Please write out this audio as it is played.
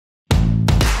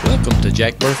Welcome to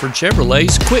Jack Burford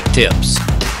Chevrolet's Quick Tips.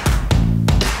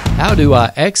 How do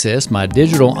I access my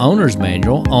digital owner's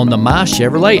manual on the My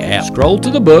Chevrolet app? Scroll to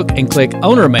the book and click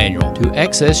Owner Manual to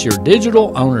access your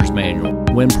digital owner's manual.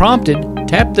 When prompted,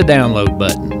 tap the download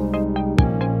button.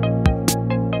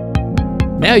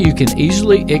 Now you can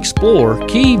easily explore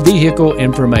key vehicle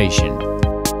information.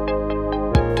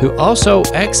 To also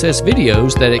access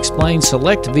videos that explain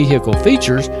select vehicle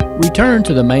features, return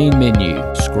to the main menu.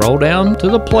 Scroll down to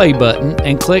the play button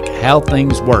and click How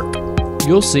Things Work.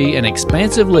 You'll see an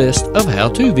expansive list of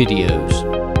how-to videos.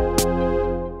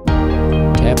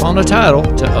 Tap on the title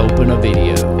to open a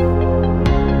video.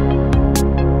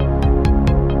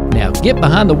 Now get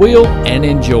behind the wheel and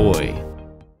enjoy.